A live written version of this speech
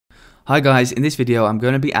Hi guys, in this video I'm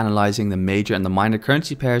going to be analyzing the major and the minor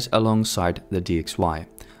currency pairs alongside the DXY.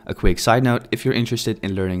 A quick side note, if you're interested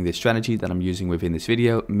in learning this strategy that I'm using within this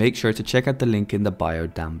video, make sure to check out the link in the bio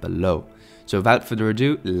down below. So without further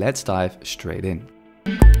ado, let's dive straight in.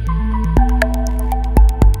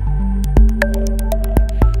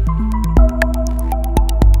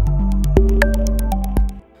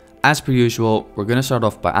 As per usual, we're going to start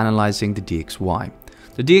off by analyzing the DXY.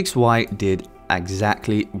 The DXY did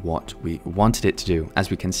exactly what we wanted it to do. As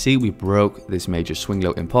we can see, we broke this major swing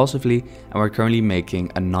low impulsively and we're currently making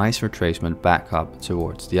a nice retracement back up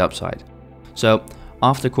towards the upside. So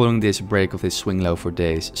after calling this break of this swing low for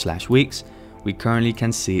days / weeks, we currently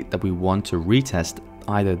can see that we want to retest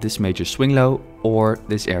either this major swing low or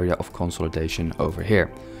this area of consolidation over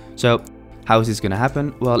here. So how is this going to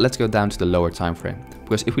happen? Well, let's go down to the lower time frame,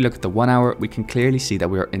 because if we look at the 1 hour, we can clearly see that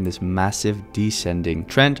we are in this massive descending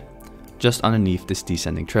trend just underneath this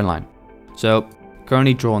descending trend line. So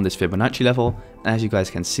currently drawn this Fibonacci level, and as you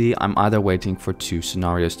guys can see, I'm either waiting for two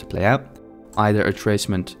scenarios to play out, either a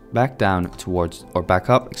retracement back down towards, or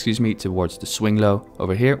back up, towards the swing low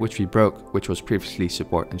over here, which we broke, which was previously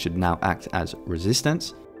support and should now act as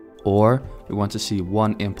resistance, or we want to see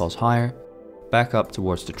one impulse higher, back up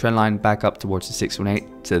towards the trend line, back up towards the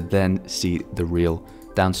 618 to then see the real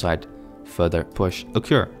downside further push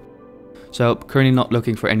occur. So currently not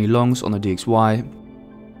looking for any longs on the DXY,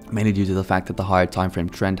 mainly due to the fact that the higher time frame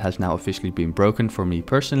trend has now officially been broken for me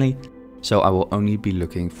personally. So I will only be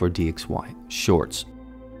looking for DXY shorts.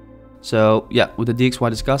 So yeah, with the DXY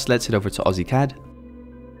discussed, let's head over to AUDCAD.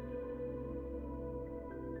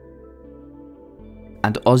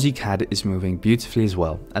 And AUDCAD is moving beautifully as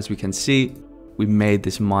well. As we can see, we made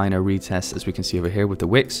this minor retest, as we can see over here with the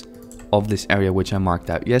wicks, of this area which I marked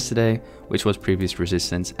out yesterday, which was previous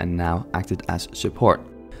resistance and now acted as support.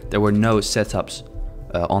 There were no setups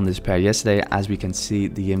on this pair yesterday, as we can see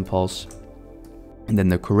the impulse, and then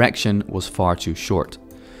the correction was far too short.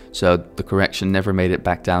 So the correction never made it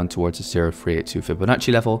back down towards the 0382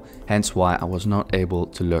 Fibonacci level, hence why I was not able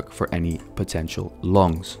to look for any potential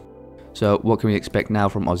longs. So what can we expect now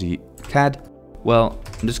from AUDCAD? Well,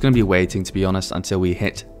 I'm just going to be waiting, to be honest, until we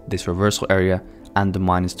hit this reversal area and the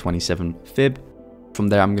 -27 fib. From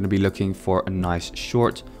there, I'm going to be looking for a nice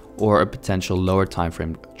short or a potential lower time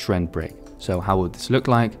frame trend break. So how would this look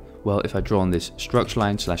like? Well, if I draw on this structure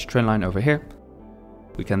line / trend line over here,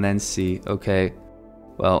 we can then see, okay,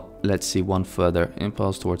 well, let's see one further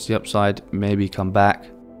impulse towards the upside, maybe come back,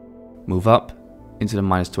 move up into the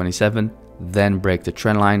 -27, then break the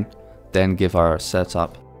trend line, then give our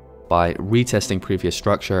setup by retesting previous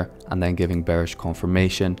structure and then giving bearish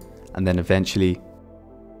confirmation, and then eventually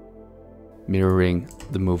mirroring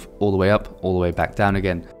the move all the way up, all the way back down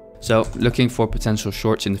again. So looking for potential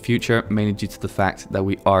shorts in the future, mainly due to the fact that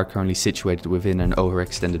we are currently situated within an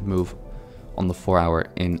overextended move on the 4 hour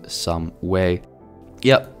in some way.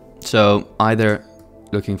 Yep, so either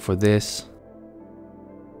looking for this,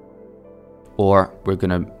 or we're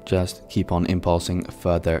gonna just keep on impulsing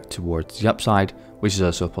further towards the upside, which is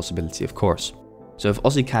also a possibility, of course. So if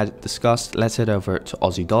AUDCAD discussed, let's head over to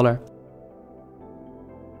Aussie dollar.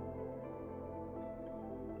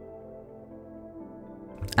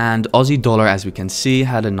 And Aussie dollar, as we can see,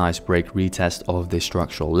 had a nice break retest of this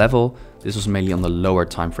structural level. This was mainly on the lower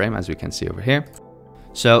time frame, as we can see over here.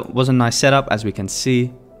 So it was a nice setup, as we can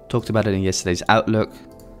see. Talked about it in yesterday's outlook.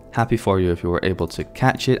 Happy for you if you were able to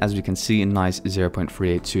catch it. As we can see, a nice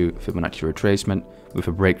 0.382 Fibonacci retracement with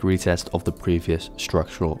a break retest of the previous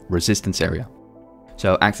structural resistance area.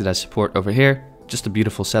 So acted as support over here. Just a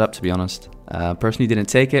beautiful setup, to be honest. Personally didn't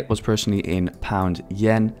take it, was personally in pound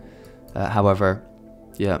yen. However,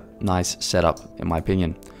 yeah, nice setup in my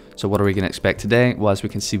opinion. So what are we going to expect today? Well, as we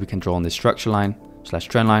can see, we can draw on this structure line /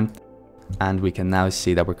 trend line, and we can now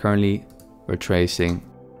see that we're currently retracing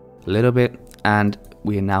a little bit, and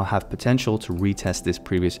we now have potential to retest this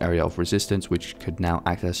previous area of resistance, which could now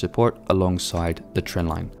act as support alongside the trend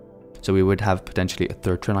line. So we would have potentially a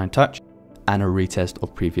third trend line touch and a retest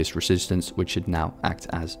of previous resistance, which should now act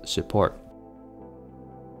as support.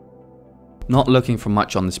 Not looking for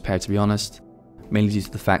much on this pair, to be honest, mainly due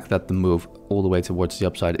to the fact that the move all the way towards the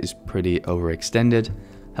upside is pretty overextended.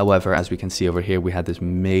 However, as we can see over here, we had this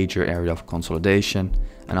major area of consolidation,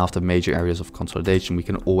 and after major areas of consolidation, we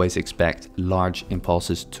can always expect large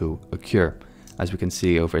impulses to occur. As we can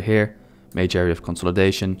see over here, major area of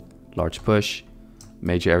consolidation, large push,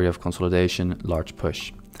 major area of consolidation, large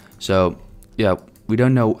push. So yeah, we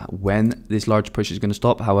don't know when this large push is going to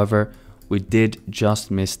stop. However, we did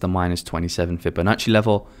just miss the -27 Fibonacci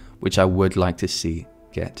level, which I would like to see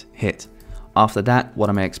get hit. After that, what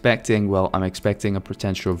am I expecting? Well, I'm expecting a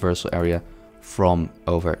potential reversal area from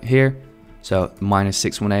over here. So minus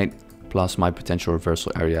 618 plus my potential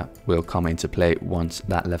reversal area will come into play once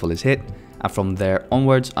that level is hit. And from there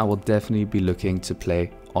onwards, I will definitely be looking to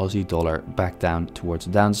play Aussie dollar back down towards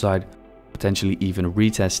the downside, potentially even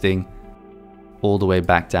retesting all the way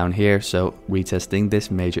back down here. So retesting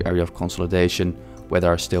this major area of consolidation where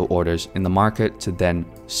there are still orders in the market to then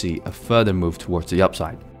see a further move towards the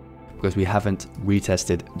upside, because we haven't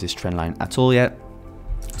retested this trend line at all yet.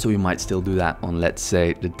 So we might still do that on, let's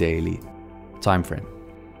say, the daily time frame.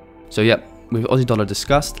 So yeah, with Aussie dollar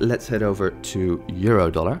discussed, let's head over to euro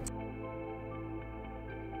dollar.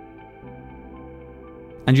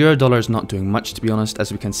 And euro dollar is not doing much, to be honest.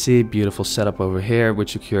 As we can see, beautiful setup over here,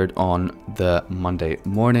 which occurred on the Monday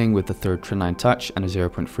morning with the third trendline touch and a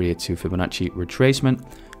 0.382 Fibonacci retracement.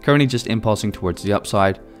 Currently just impulsing towards the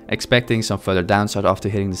upside, expecting some further downside after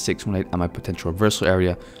hitting the 618 and my potential reversal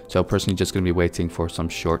area. So personally just going to be waiting for some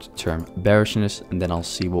short-term bearishness, and then I'll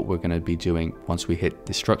see what we're going to be doing once we hit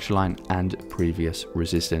the structure line and previous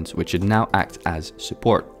resistance, which should now act as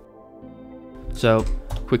support. So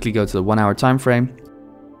quickly go to the 1 hour time frame.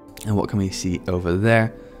 And what can we see over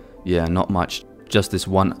there? Yeah, not much. Just this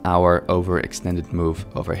 1 hour overextended move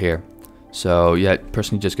over here. So yeah,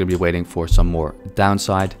 personally just going to be waiting for some more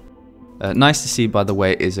downside. Nice to see, by the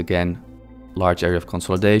way, is again, large area of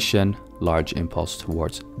consolidation, large impulse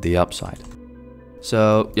towards the upside.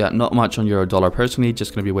 So yeah, not much on euro dollar personally,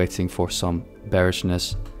 just going to be waiting for some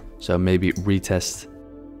bearishness. So maybe retest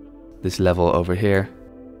this level over here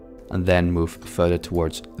and then move further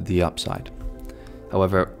towards the upside.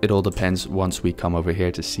 However, it all depends once we come over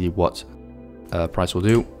here to see what price will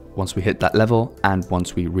do once we hit that level and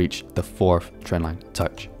once we reach the fourth trendline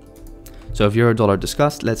touch. So if euro dollar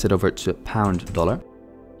discussed, let's head over to pound dollar.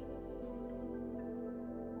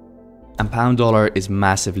 And pound dollar is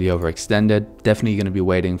massively overextended. Definitely going to be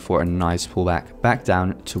waiting for a nice pullback back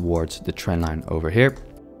down towards the trend line over here.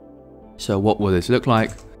 So what will this look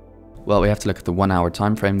like? Well, we have to look at the 1 hour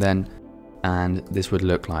time frame then, and this would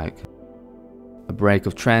look like a break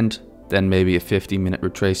of trend, then maybe a 50-minute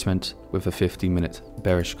retracement with a 50-minute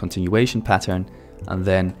bearish continuation pattern, and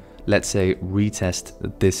then let's say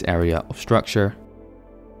retest this area of structure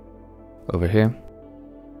over here,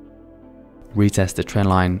 retest the trend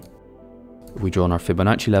line. We draw on our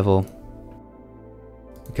Fibonacci level.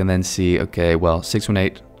 We can then see, okay, well,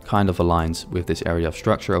 618 kind of aligns with this area of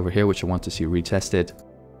structure over here, which I want to see retested.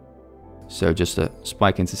 So just a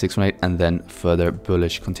spike into 618 and then further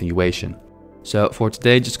bullish continuation. So for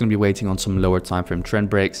today, just going to be waiting on some lower time frame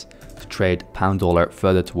trend breaks to trade pound dollar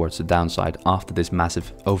further towards the downside after this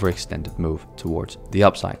massive overextended move towards the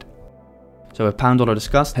upside. So with pound dollar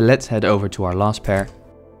discussed, let's head over to our last pair,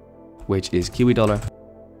 which is Kiwi dollar.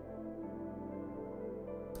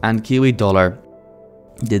 And Kiwi dollar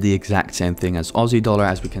did the exact same thing as Aussie dollar.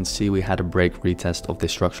 As we can see, we had a break retest of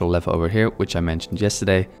this structural level over here, which I mentioned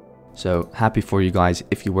yesterday. So happy for you guys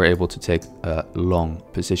if you were able to take a long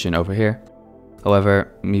position over here.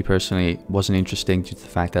 However, me personally wasn't interesting due to the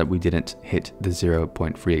fact that we didn't hit the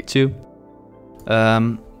 0.382.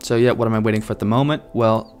 So yeah, what am I waiting for at the moment?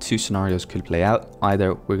 Well, two scenarios could play out.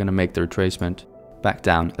 Either we're going to make the retracement back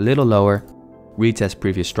down a little lower, retest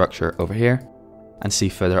previous structure over here, and see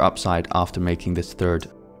further upside after making this third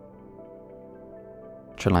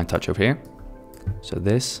trendline touch over here. So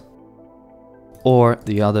this. Or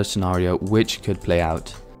the other scenario which could play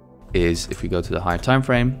out is if we go to the higher time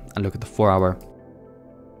frame and look at the 4 hour,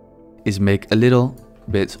 is make a little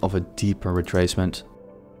bit of a deeper retracement.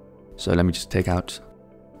 So let me just take out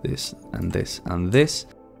this and this and this.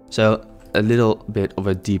 So a little bit of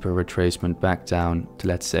a deeper retracement back down to,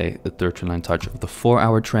 let's say, the third trendline touch of the 4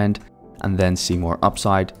 hour trend, and then see more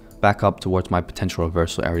upside back up towards my potential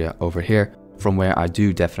reversal area over here, from where I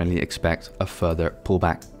do definitely expect a further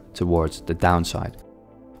pullback towards the downside,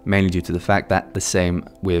 mainly due to the fact that the same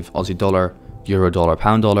with Aussie dollar, euro dollar,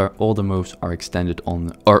 pound dollar, all the moves are extended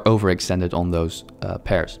on or overextended on those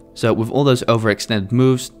pairs. So with all those overextended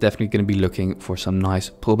moves, definitely going to be looking for some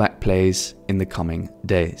nice pullback plays in the coming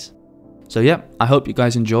days. So yeah, I hope you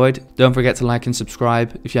guys enjoyed. Don't forget to like and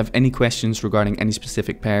subscribe. If you have any questions regarding any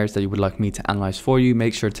specific pairs that you would like me to analyze for you,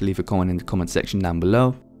 make sure to leave a comment in the comment section down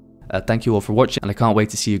below. Thank you all for watching, and I can't wait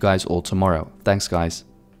to see you guys all tomorrow. Thanks guys.